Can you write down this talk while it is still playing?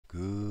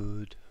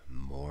Good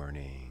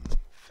morning,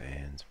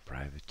 fans of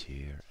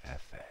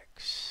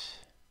PrivateerFX.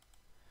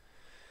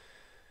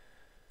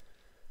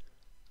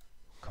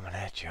 Coming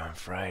at you on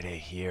Friday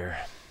here,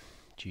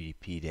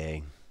 GDP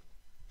day,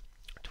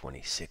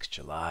 26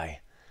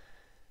 July.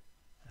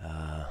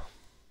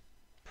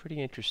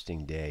 Pretty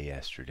interesting day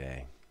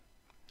yesterday.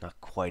 Not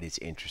quite as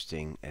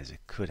interesting as it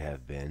could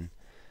have been,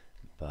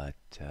 but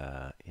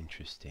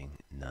interesting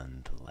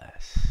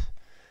nonetheless.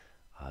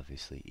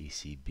 Obviously,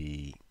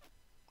 ECB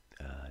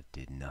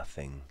did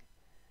nothing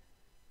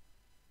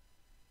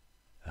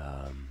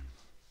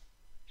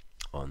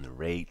on the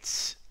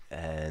rates,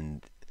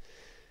 and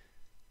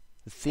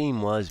the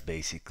theme was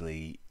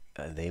basically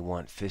they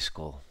want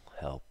fiscal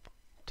help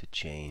to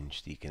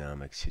change the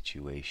economic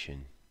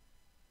situation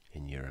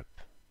in Europe.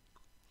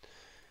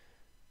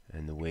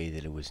 And the way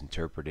that it was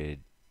interpreted,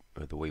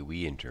 or the way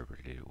we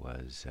interpreted it,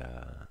 was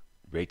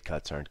rate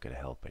cuts aren't going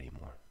to help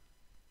anymore.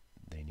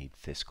 They need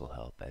fiscal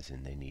help, as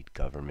in they need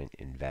government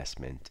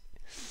investment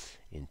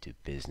into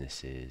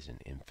businesses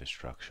and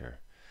infrastructure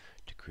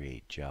to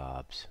create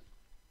jobs.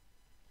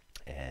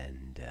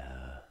 And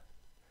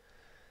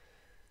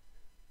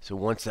so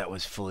once that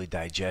was fully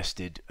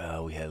digested,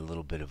 we had a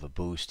little bit of a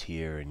boost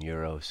here in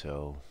euro.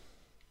 So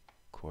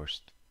of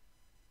course,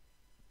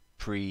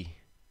 the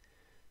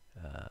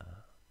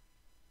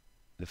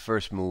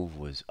first move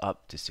was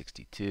up to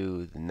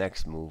 62. The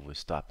next move was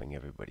stopping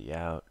everybody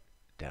out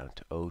down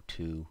to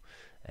 02.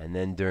 And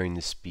then during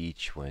the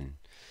speech, when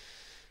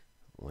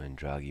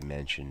Draghi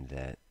mentioned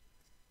that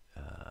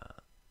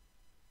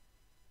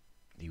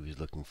he was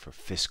looking for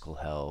fiscal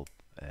help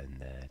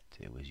and that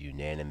it was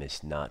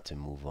unanimous not to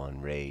move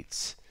on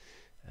rates,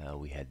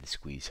 we had the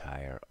squeeze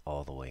higher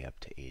all the way up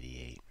to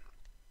 88.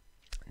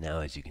 Now,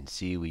 as you can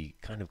see, we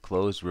kind of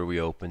closed where we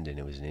opened, and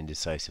it was an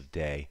indecisive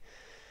day.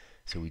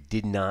 So we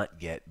did not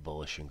get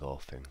bullish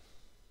engulfing,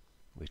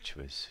 which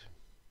was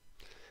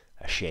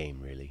a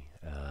shame, really,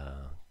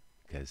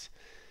 because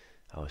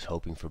I was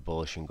hoping for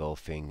bullish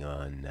engulfing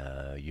on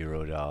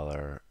euro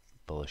dollar,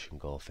 bullish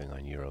engulfing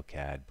on euro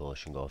CAD,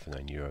 bullish engulfing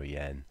on euro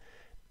yen,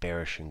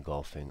 bearish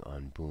engulfing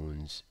on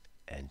boons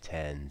and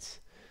tens.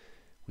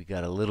 We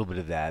got a little bit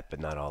of that, but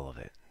not all of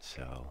it.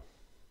 So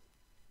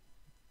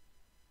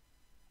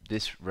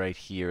this right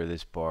here,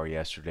 this bar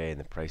yesterday and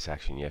the price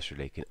action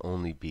yesterday can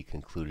only be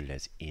concluded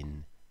as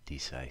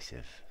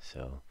indecisive.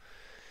 So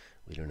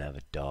we don't have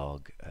a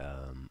dog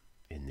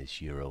in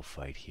this euro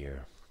fight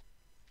here,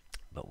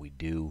 but we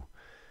do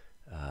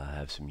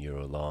have some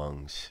euro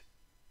longs,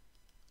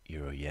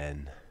 euro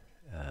yen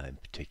in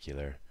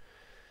particular.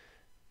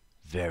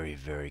 Very,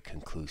 very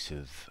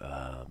conclusive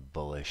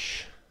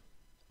bullish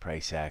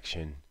price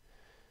action.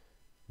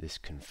 This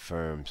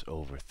confirms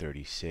over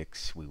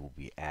 36. We will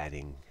be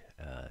adding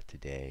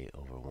today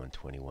over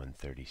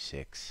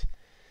 121.36.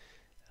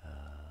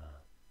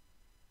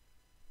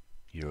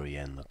 Euro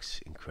yen looks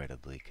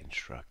incredibly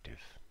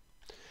constructive.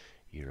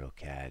 Euro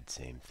CAD,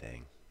 same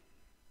thing.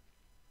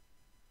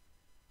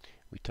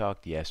 We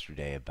talked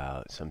yesterday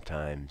about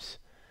sometimes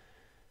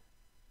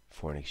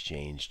foreign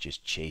exchange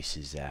just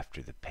chases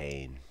after the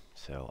pain.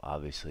 So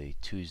obviously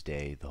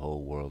Tuesday the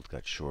whole world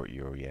got short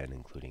euro yen,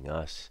 including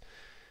us.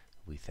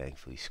 We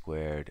thankfully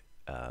squared.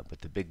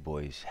 But the big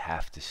boys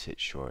have to sit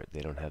short.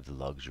 They don't have the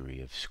luxury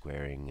of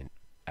squaring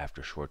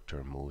after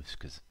short-term moves,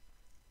 because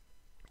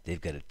they've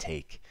got to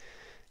take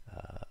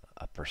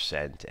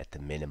 1% at the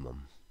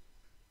minimum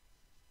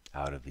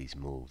out of these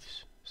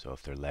moves. So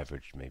if they're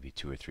leveraged maybe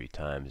 2 or 3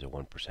 times, a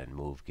 1%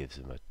 move gives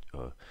them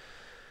a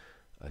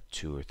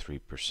 2 or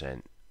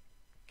 3%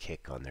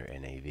 kick on their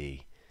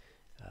NAV.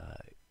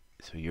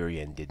 So euro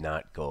yen did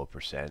not go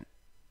 1%,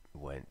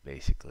 went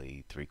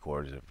basically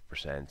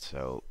 0.75%.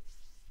 So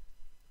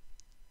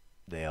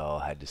they all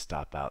had to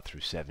stop out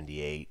through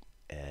 78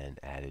 and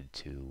added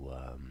to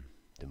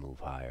the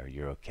move higher.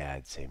 Euro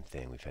CAD, same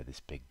thing. We've had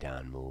this big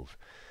down move.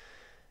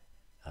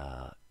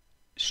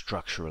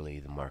 Structurally,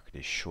 the market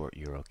is short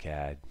Euro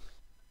CAD,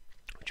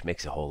 which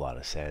makes a whole lot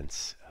of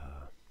sense.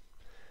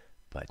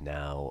 But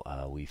now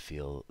we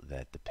feel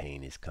that the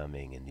pain is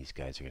coming and these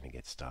guys are going to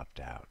get stopped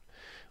out.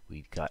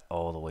 We got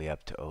all the way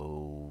up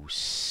to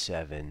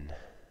 07.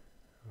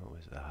 What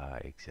was the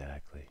high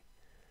exactly?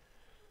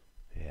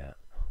 Yeah,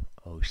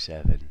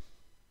 07. And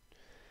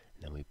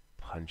then we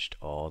punched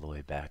all the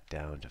way back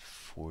down to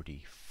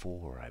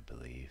 44, I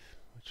believe,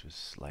 which was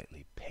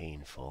slightly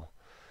painful.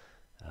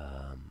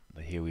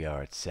 But here we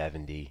are at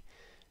 70.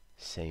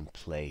 Same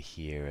play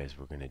here as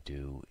we're going to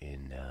do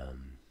in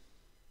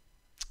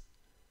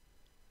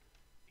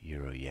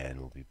euro yen.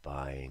 We'll be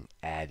buying,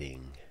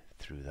 adding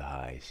through the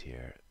highs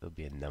here. There'll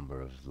be a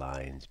number of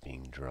lines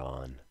being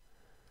drawn.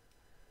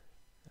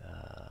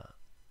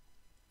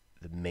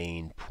 The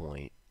main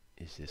point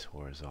is this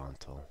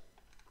horizontal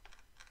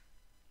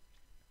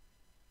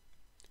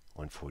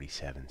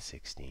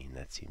 147.16.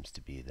 That seems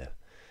to be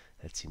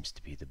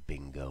the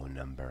bingo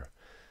number.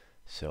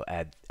 So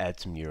add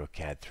some euro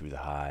CAD through the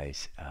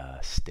highs,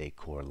 stay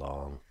core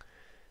long,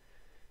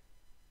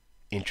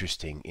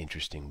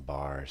 interesting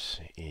bars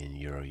in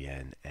euro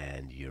yen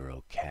and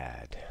euro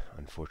CAD.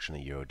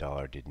 Unfortunately, euro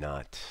dollar did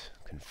not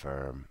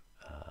confirm,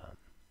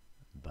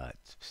 but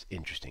it's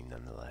interesting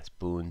nonetheless.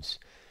 Boons,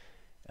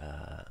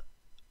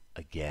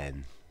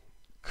 again,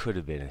 could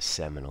have been a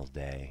seminal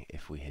day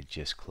if we had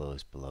just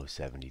closed below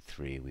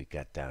 73. We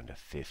got down to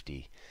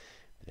 50,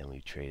 but then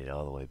we traded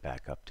all the way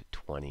back up to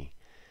 20.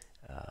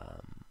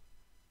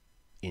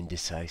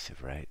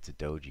 Indecisive, right? It's a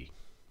doji.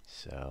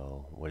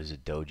 So what does a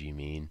doji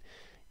mean?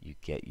 You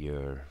get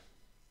your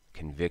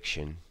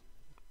conviction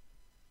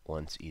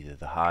once either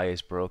the high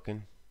is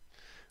broken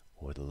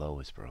or the low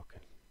is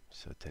broken.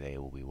 So today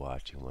we'll be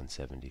watching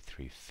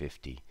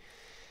 173.50,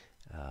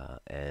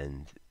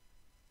 and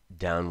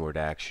downward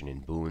action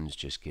in boons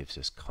just gives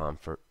us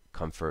comfort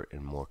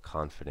and more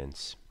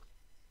confidence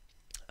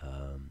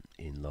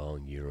in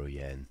long euro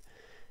yen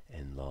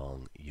and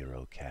long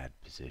euro CAD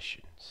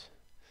positions.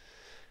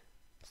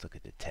 Let's look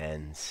at the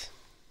tens.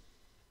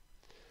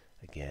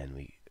 Again,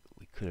 we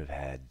could have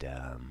had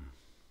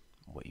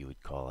what you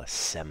would call a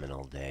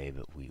seminal day,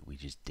 but we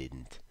just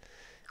didn't.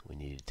 We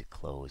needed to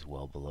close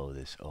well below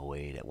this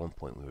 08. At one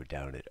point we were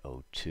down at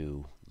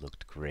 02.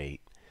 Looked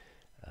great.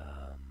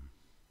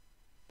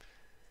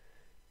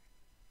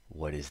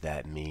 What does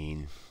that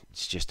mean?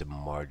 It's just a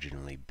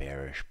marginally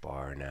bearish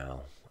bar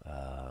now,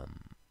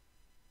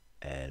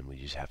 and we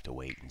just have to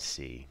wait and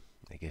see.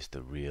 I guess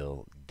the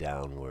real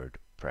downward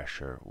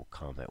pressure will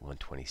come at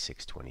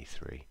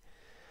 126.23.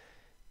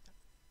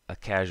 A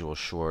casual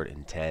short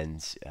in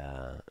tens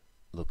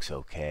looks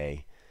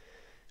okay.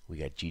 We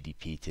got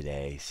GDP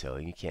today, so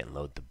you can't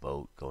load the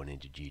boat going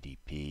into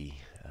GDP,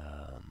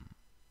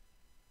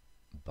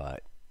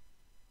 but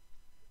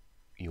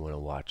you want to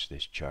watch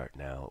this chart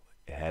now.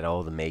 It had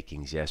all the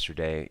makings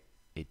yesterday.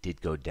 It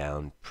did go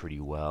down pretty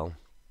well,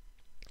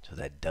 so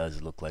that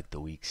does look like the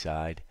weak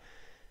side.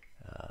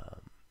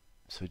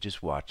 So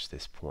just watch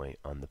this point.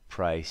 On the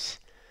price,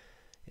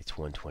 it's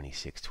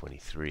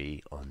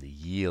 126.23. On the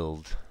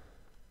yield,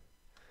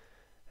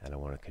 I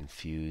don't want to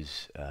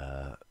confuse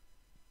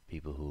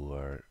people who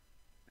are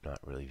not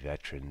really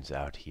veterans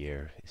out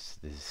here. This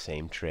is the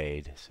same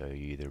trade, so you're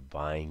either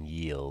buying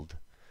yield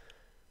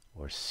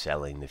or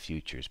selling the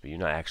futures, but you're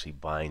not actually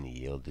buying the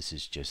yield. This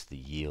is just the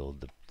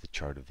yield, the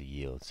chart of the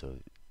yield. So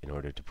in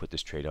order to put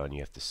this trade on, you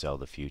have to sell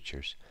the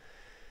futures.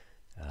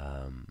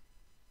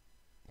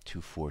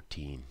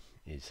 214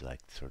 is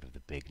like sort of the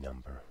big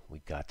number. We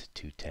got to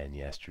 210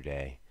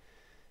 yesterday,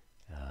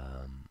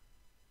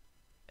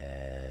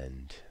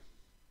 and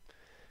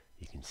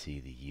you can see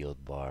the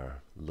yield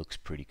bar looks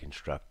pretty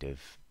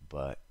constructive,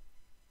 but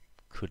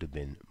could have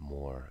been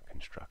more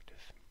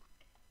constructive.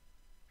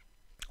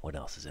 What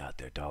else is out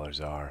there?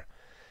 Dollars are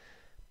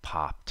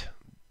popped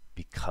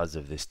because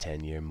of this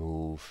 10-year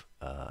move,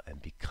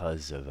 and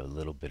because of a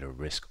little bit of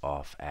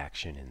risk-off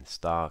action in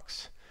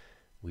stocks.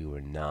 We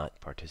were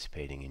not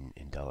participating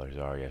in dollars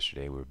are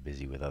yesterday. We were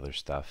busy with other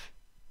stuff.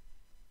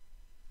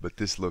 But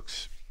this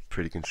looks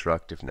pretty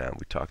constructive now.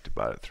 We talked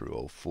about it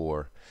through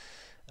 04.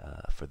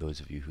 For those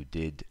of you who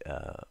did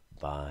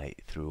buy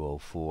through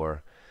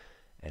 04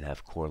 and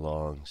have core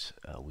longs,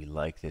 we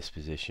like this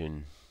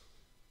position.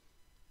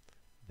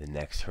 The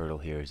next hurdle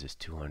here is this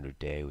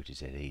 200-day, which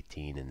is at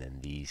 18, and then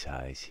these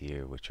highs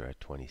here, which are at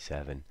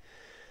 27.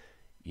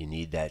 You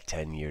need that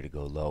 10-year to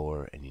go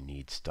lower, and you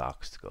need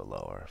stocks to go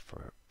lower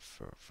for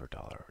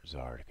dollars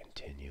are to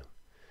continue.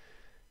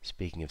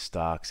 Speaking of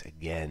stocks,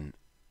 again,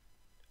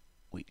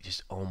 we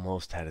just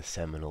almost had a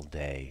seminal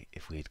day.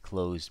 If we had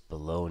closed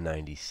below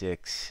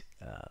 96,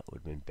 it would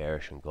have been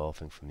bearish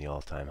engulfing from the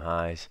all-time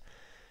highs.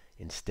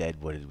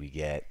 Instead, what did we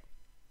get?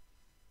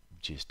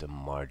 Just a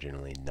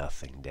marginally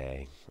nothing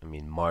day. I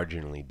mean,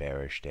 marginally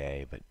bearish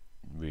day, but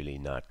really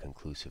not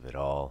conclusive at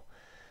all.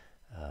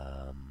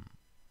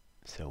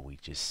 So we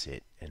just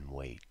sit and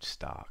wait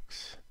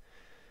stocks.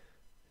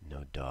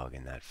 No dog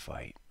in that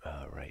fight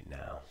right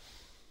now.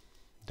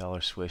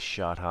 Dollar Swiss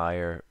shot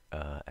higher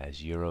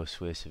as Euro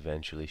Swiss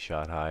eventually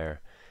shot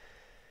higher.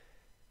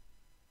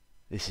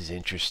 This is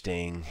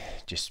interesting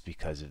just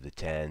because of the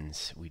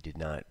tens. We did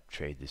not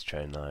trade this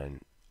trend line.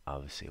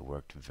 Obviously it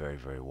worked very,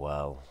 very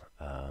well.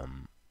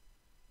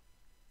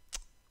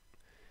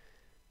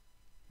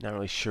 Not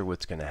really sure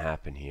what's going to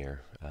happen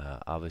here.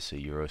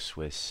 Obviously Euro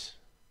Swiss,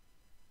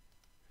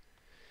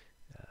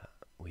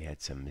 we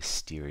had some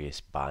mysterious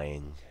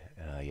buying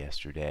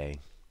yesterday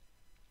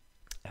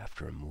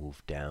after a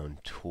move down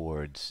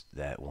towards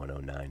that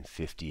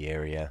 109.50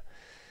 area.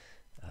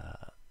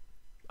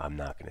 I'm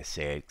not going to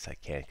say it because I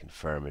can't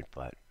confirm it,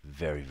 but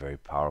very, very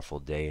powerful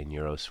day in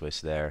Euro Swiss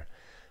there.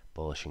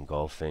 Bullish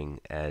engulfing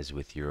as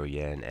with Euro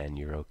Yen and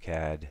Euro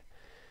CAD.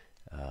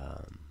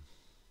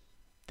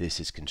 This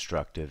is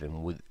constructive,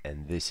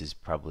 and this is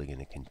probably going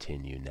to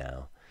continue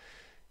now.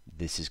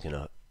 This is going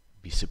to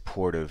be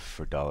supportive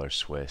for dollar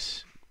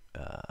Swiss,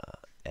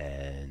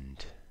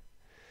 and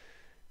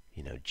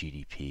you know,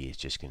 GDP is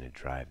just going to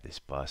drive this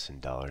bus in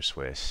dollar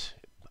Swiss.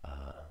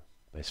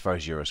 As far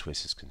as Euro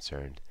Swiss is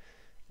concerned,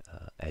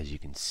 as you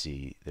can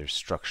see, there's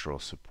structural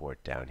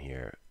support down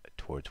here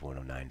towards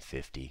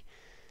 109.50.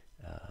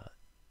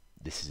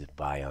 This is a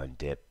buy on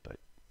dip, but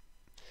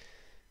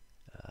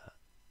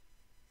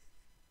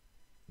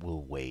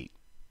we'll wait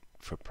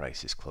for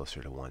prices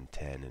closer to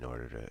 110 in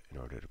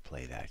order to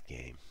play that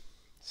game.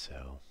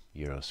 So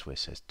Euro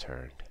Swiss has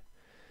turned.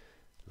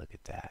 Look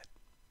at that.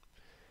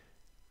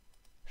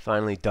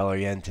 Finally, dollar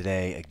yen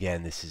today.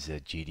 Again, this is a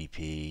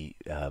GDP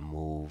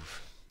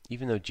move.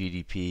 Even though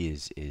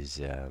GDP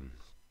is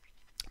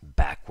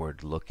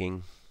backward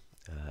looking,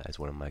 as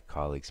one of my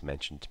colleagues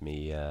mentioned to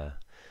me a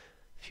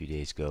few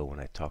days ago when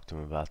I talked to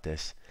him about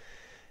this,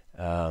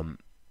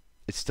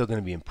 it's still going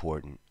to be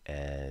important,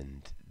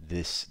 and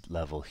this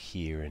level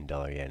here in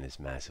dollar yen is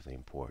massively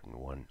important.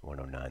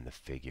 109 the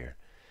figure.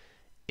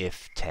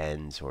 If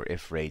tens or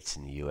if rates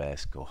in the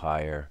US go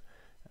higher,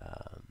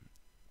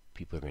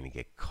 people are going to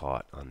get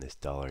caught on this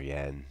dollar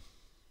yen.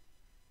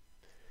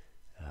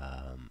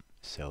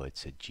 So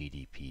it's a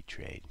GDP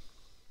trade.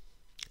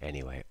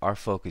 Anyway, our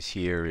focus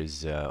here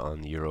is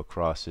on the euro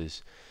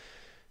crosses.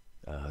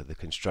 The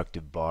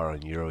constructive bar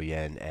on euro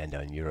yen and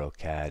on euro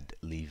CAD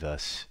leave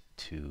us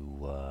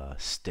to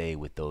stay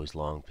with those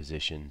long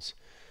positions.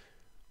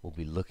 We'll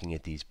be looking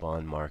at these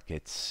bond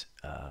markets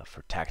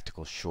for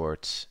tactical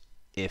shorts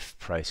if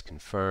price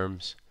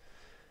confirms,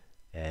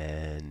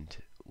 and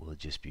we'll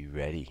just be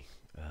ready,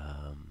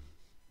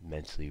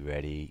 mentally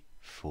ready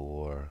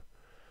for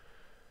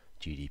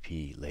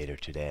GDP later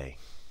today.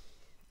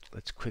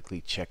 Let's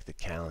quickly check the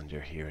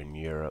calendar here in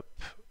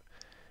Europe,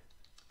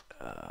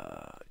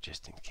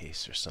 just in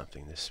case there's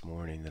something this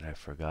morning that I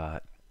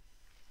forgot.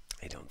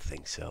 I don't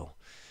think so.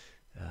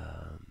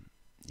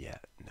 Yeah,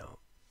 no.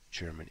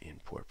 German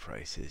import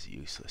price is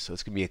useless. So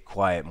it's going to be a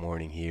quiet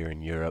morning here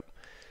in Europe.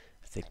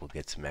 I think we'll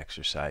get some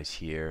exercise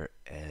here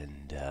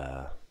and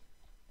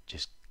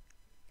just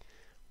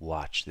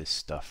watch this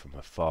stuff from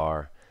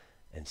afar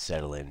and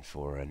settle in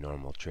for a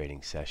normal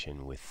trading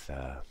session with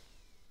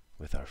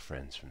our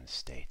friends from the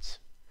States.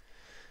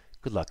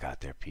 Good luck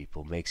out there,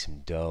 people. Make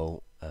some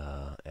dough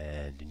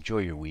and enjoy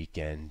your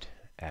weekend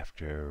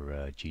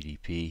after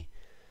GDP.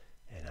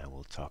 And I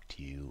will talk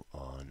to you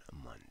on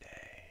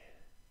Monday.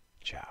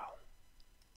 Ciao.